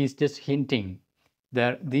it. He's just hinting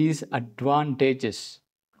that these advantages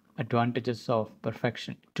of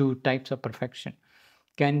perfection, two types of perfection,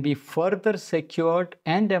 can be further secured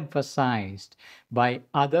and emphasized by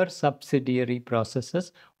other subsidiary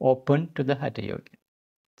processes open to the Hathayoga.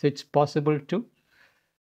 So it's possible to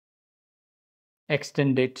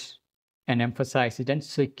extend it and emphasize it and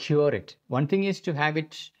secure it. One thing is to have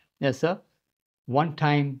it as a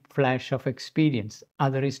one-time flash of experience.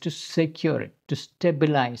 Other is to secure it, to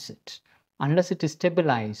stabilize it. Unless it is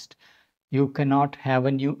stabilized, you cannot have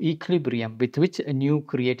a new equilibrium with which a new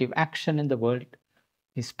creative action in the world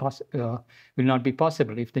will not be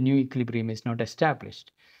possible if the new equilibrium is not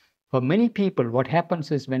established. For many people, what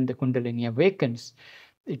happens is when the Kundalini awakens,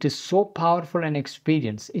 it is so powerful an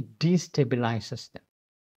experience, it destabilizes them.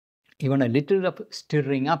 Even a little of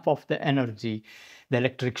stirring up of the energy, the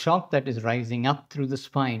electric shock that is rising up through the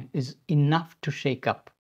spine is enough to shake up,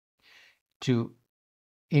 to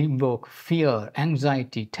invoke fear,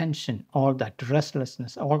 anxiety, tension, all that,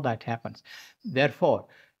 restlessness, all that happens. Therefore,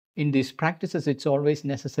 in these practices, it's always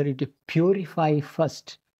necessary to purify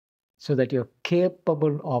first so that you're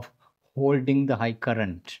capable of holding the high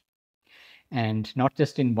current. And not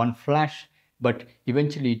just in one flash, but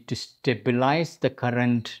eventually to stabilize the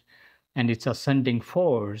current and its ascending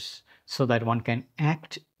force so that one can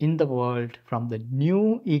act in the world from the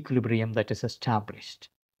new equilibrium that is established.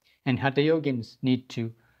 And Hatha Yogins need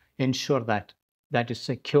to ensure that that is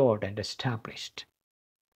secured and established.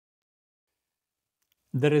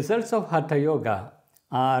 The results of Hatha Yoga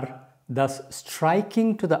are thus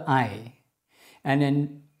striking to the eye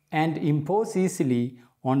and impose easily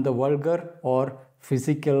on the vulgar or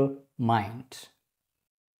physical mind.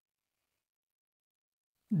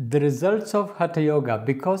 The results of Hatha Yoga,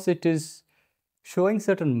 because it is showing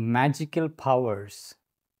certain magical powers,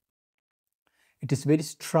 it is very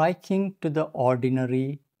striking to the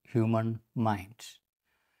ordinary human mind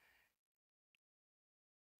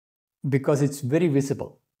because it's very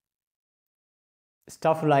visible.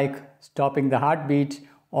 Stuff like stopping the heartbeat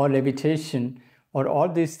or levitation or all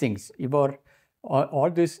these things, or all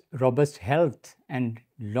this robust health and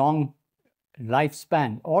long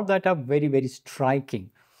lifespan, all that are very, very striking.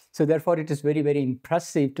 So therefore, it is very, very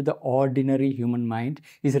impressive to the ordinary human mind.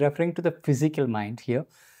 He's referring to the physical mind here.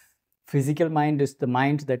 Physical mind is the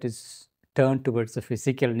mind that is turned towards the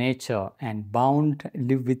physical nature and bound,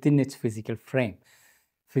 live within its physical frame,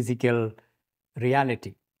 physical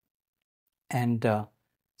reality. And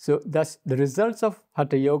so thus the results of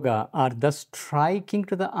Hatha Yoga are thus striking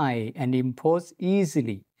to the eye and impose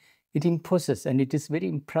easily. It imposes, and it is very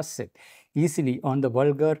impressive, easily on the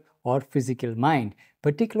vulgar or physical mind,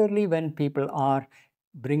 particularly when people are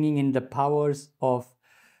bringing in the powers of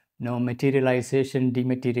materialization,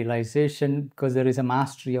 dematerialization, because there is a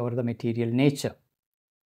mastery over the material nature,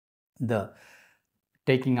 the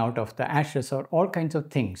taking out of the ashes, or all kinds of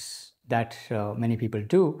things that many people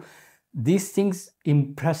do. These things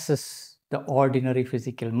impresses the ordinary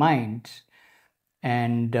physical mind,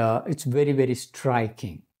 and it's very, very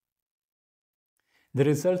striking. The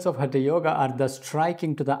results of Hatha Yoga are thus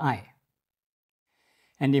striking to the eye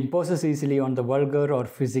and imposes easily on the vulgar or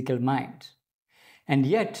physical mind. And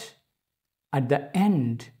yet, at the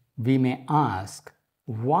end, we may ask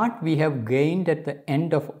what we have gained at the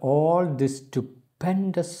end of all this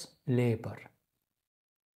stupendous labor.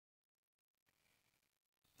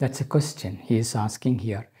 That's a question he is asking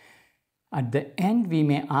here. At the end, we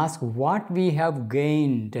may ask what we have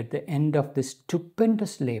gained at the end of this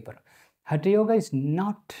stupendous labor. Hatha Yoga is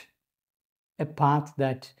not a path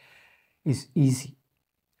that is easy.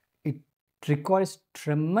 It requires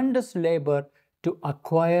tremendous labor to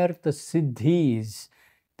acquire the siddhis,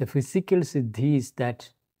 the physical siddhis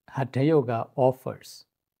that Hatha Yoga offers.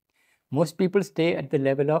 Most people stay at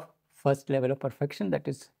the first level of perfection, that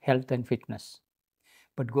is health and fitness.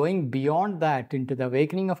 But going beyond that into the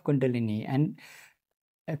awakening of Kundalini and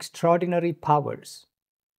extraordinary powers,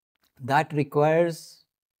 that requires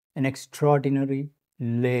an extraordinary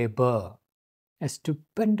labor, a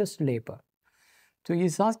stupendous labor. So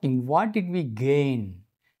he's asking, what did we gain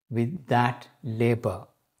with that labor?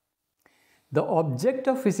 The object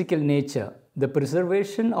of physical nature, the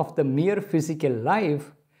preservation of the mere physical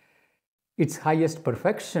life, its highest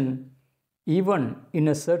perfection, even in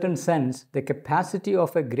a certain sense, the capacity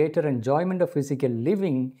of a greater enjoyment of physical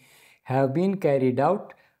living, have been carried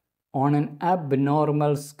out on an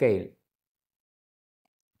abnormal scale.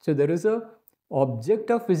 So there is an object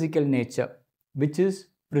of physical nature, which is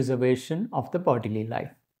preservation of the bodily life.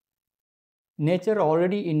 Nature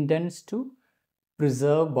already intends to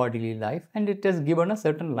preserve bodily life, and it has given a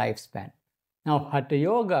certain lifespan. Now, Hatha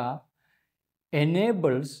Yoga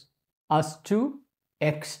enables us to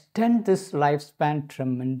extend this lifespan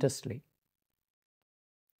tremendously.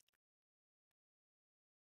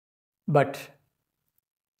 But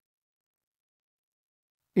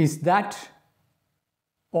is that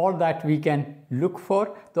all that we can look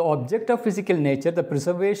for? The object of physical nature, the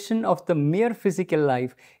preservation of the mere physical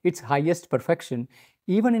life, its highest perfection,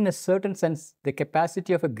 even in a certain sense, the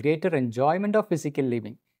capacity of a greater enjoyment of physical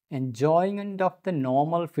living, enjoyment of the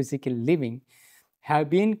normal physical living, have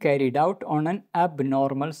been carried out on an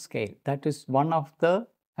abnormal scale. That is one of the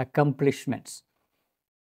accomplishments.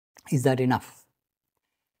 Is that enough?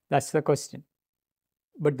 That's the question.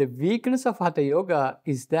 But the weakness of Hatha Yoga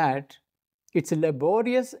is that its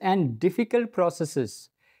laborious and difficult processes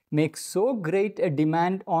make so great a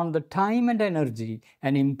demand on the time and energy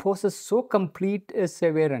and imposes so complete a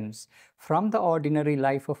severance from the ordinary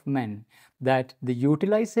life of men that the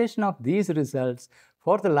utilization of these results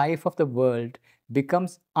for the life of the world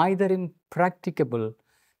becomes either impracticable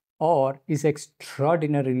or is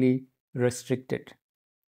extraordinarily restricted.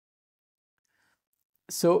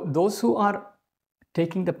 So those who are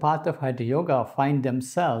taking the path of Hatha Yoga find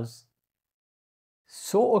themselves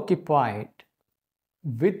so occupied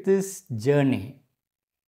with this journey,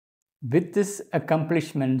 with this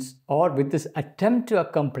accomplishments, or with this attempt to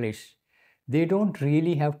accomplish, they don't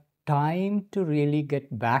really have time to really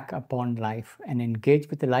get back upon life and engage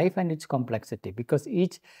with life and its complexity, because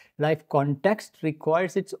each life context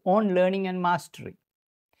requires its own learning and mastery.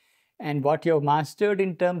 And what you have mastered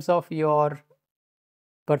in terms of your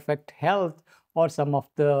perfect health or some of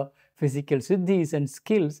the physical siddhis and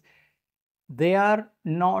skills, they are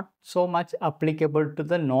not so much applicable to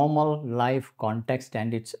the normal life context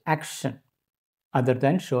and its action, other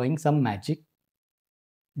than showing some magic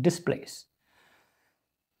displays.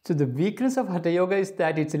 So the weakness of Hatha Yoga is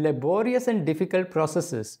that its laborious and difficult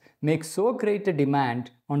processes make so great a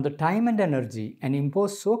demand on the time and energy and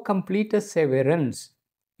impose so complete a severance.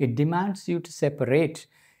 It demands you to separate,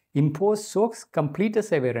 impose so complete a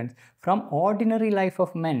severance from ordinary life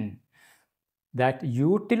of men, that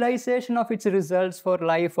utilization of its results for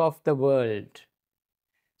life of the world.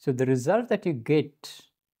 So the result that you get,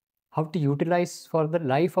 how to utilize for the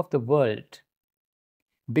life of the world,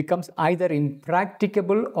 becomes either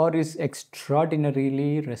impracticable or is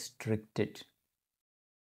extraordinarily restricted.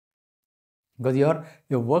 Because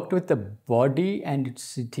you worked with the body and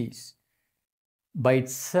its siddhis. By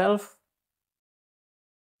itself,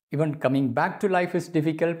 even coming back to life is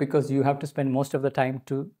difficult, because you have to spend most of the time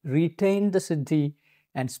to retain the siddhi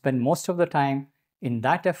and spend most of the time in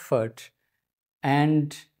that effort.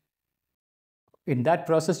 And in that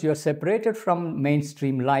process, you are separated from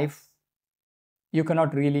mainstream life. You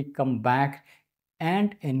cannot really come back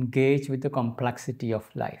and engage with the complexity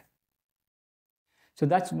of life. So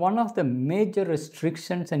that's one of the major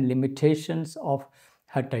restrictions and limitations of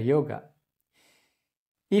Hatha Yoga.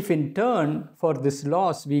 If in turn, for this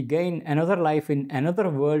loss, we gain another life in another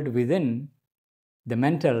world within, the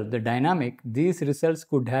mental, the dynamic, these results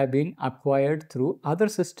could have been acquired through other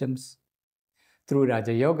systems, through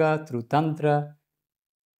Raja Yoga, through Tantra,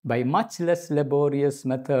 by much less laborious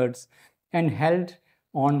methods and held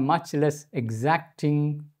on much less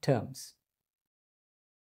exacting terms.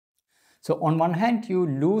 So on one hand, you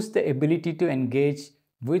lose the ability to engage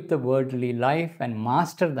with the worldly life and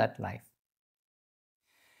master that life.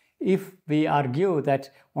 If we argue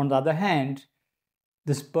that, on the other hand,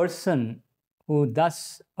 this person who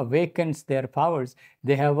thus awakens their powers,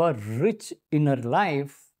 they have a rich inner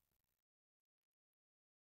life,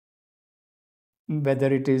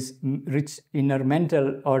 whether it is rich inner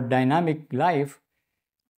mental or dynamic life,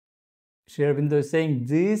 Sri Aurobindo is saying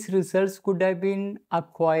these results could have been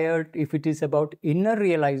acquired, if it is about inner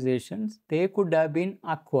realizations, they could have been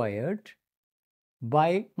acquired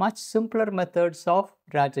by much simpler methods of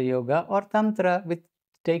Raja Yoga or Tantra, which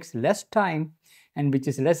takes less time and which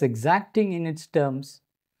is less exacting in its terms.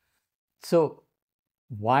 So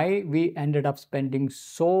why we ended up spending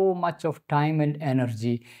so much of time and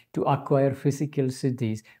energy to acquire physical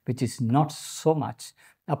siddhis, which is not so much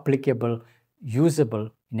applicable,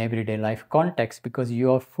 usable in everyday life context, because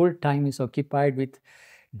your full time is occupied with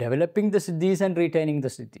developing the siddhis and retaining the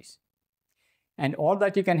siddhis. And all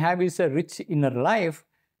that you can have is a rich inner life,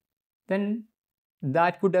 then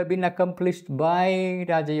that could have been accomplished by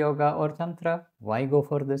Raja Yoga or Tantra. Why go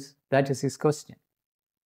for this? That is his question.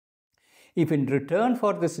 If in return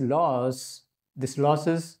for this loss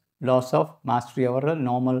is loss of mastery over a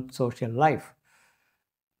normal social life,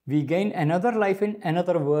 we gain another life in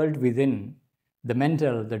another world within, the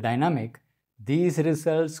mental, the dynamic, these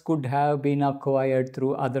results could have been acquired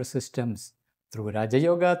through other systems, through Raja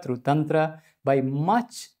Yoga, through Tantra, by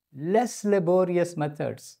much less laborious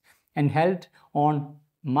methods and held on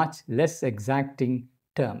much less exacting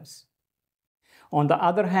terms. On the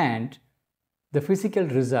other hand, the physical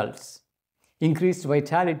results, increased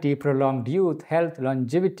vitality, prolonged youth, health,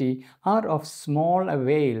 longevity, are of small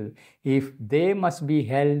avail if they must be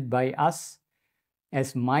held by us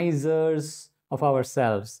as misers of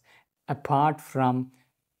ourselves, apart from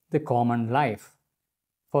the common life,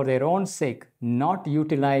 for their own sake, not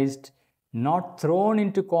utilized, not thrown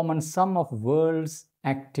into common sum of world's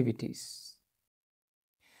activities.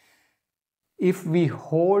 If we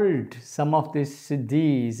hold some of these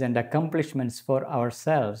siddhis and accomplishments for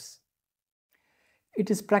ourselves, it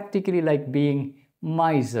is practically like being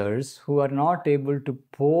misers who are not able to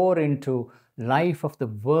pour into life of the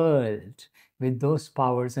world with those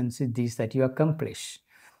powers and siddhis that you accomplish,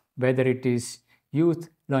 whether it is youth,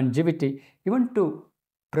 longevity, even to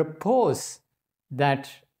propose that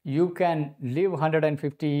you can live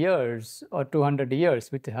 150 years or 200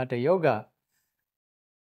 years with Hatha Yoga,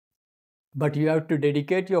 but you have to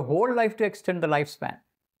dedicate your whole life to extend the lifespan.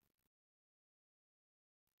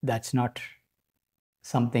 That's not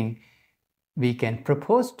something we can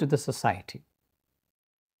propose to the society,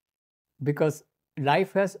 because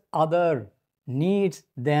life has other needs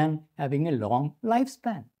than having a long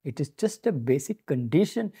lifespan. It is just a basic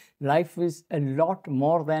condition. Life is a lot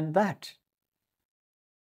more than that.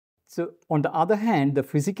 So, on the other hand, the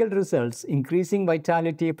physical results, increasing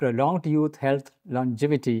vitality, prolonged youth, health,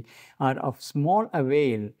 longevity, are of small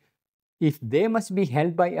avail if they must be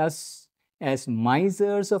held by us as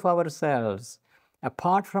misers of ourselves,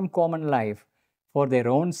 apart from common life, for their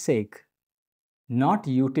own sake, not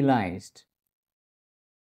utilized,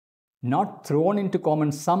 not thrown into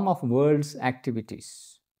common sum of world's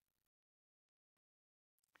activities.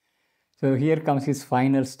 So here comes his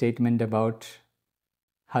final statement about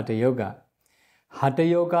Hatha Yoga. Hatha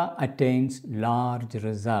Yoga attains large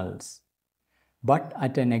results, but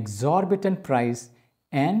at an exorbitant price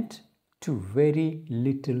and to very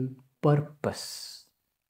little purpose.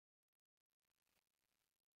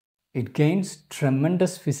 It gains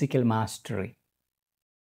tremendous physical mastery,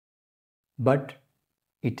 but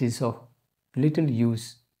it is of little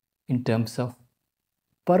use in terms of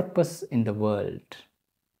purpose in the world.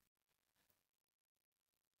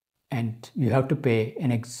 And you have to pay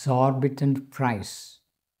an exorbitant price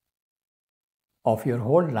of your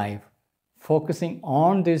whole life focusing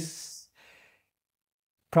on these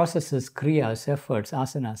processes, kriyas, efforts,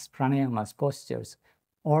 asanas, prāṇāyāmas, postures,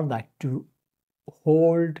 all that to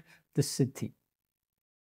hold the siddhi.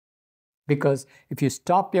 Because if you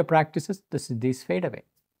stop your practices, the siddhis fade away.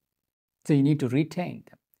 So you need to retain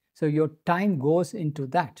them. So your time goes into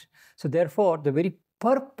that. So therefore, the very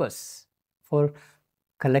purpose for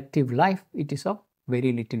collective life, it is of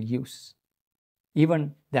very little use.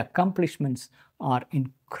 Even the accomplishments are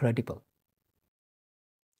incredible.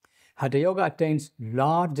 Hatha Yoga attains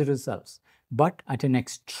large results, but at an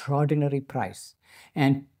extraordinary price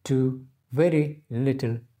and to very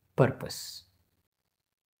little purpose.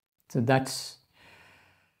 So that's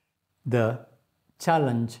the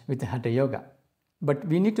challenge with Hatha Yoga. But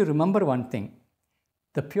we need to remember one thing.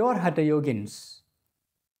 The pure Hatha Yogins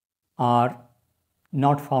are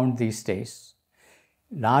not found these days.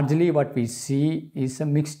 Largely what we see is a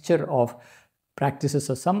mixture of practices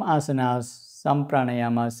of some asanas, some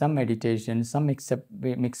pranayama, some meditation, some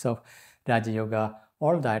mix of Raja Yoga,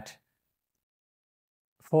 all that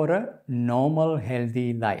for a normal,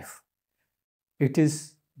 healthy life. It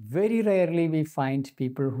is very rarely we find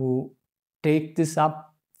people who take this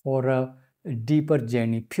up for a deeper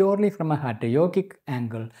journey, purely from a Hatha Yogic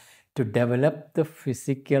angle, to develop the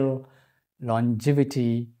physical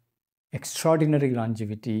longevity, extraordinary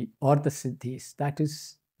longevity, or the siddhis. That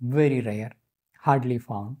is very rare, hardly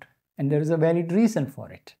found, and there is a valid reason for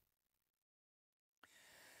it.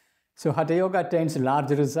 So Hatha Yoga attains large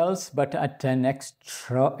results, but at an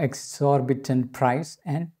exorbitant price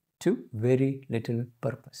and to very little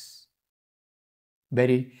purpose.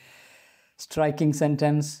 Very striking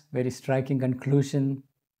sentence, very striking conclusion.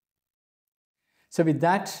 So with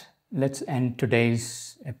that, let's end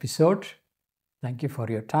today's episode. Thank you for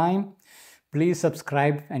your time. Please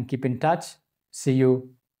subscribe and keep in touch. See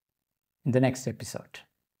you in the next episode.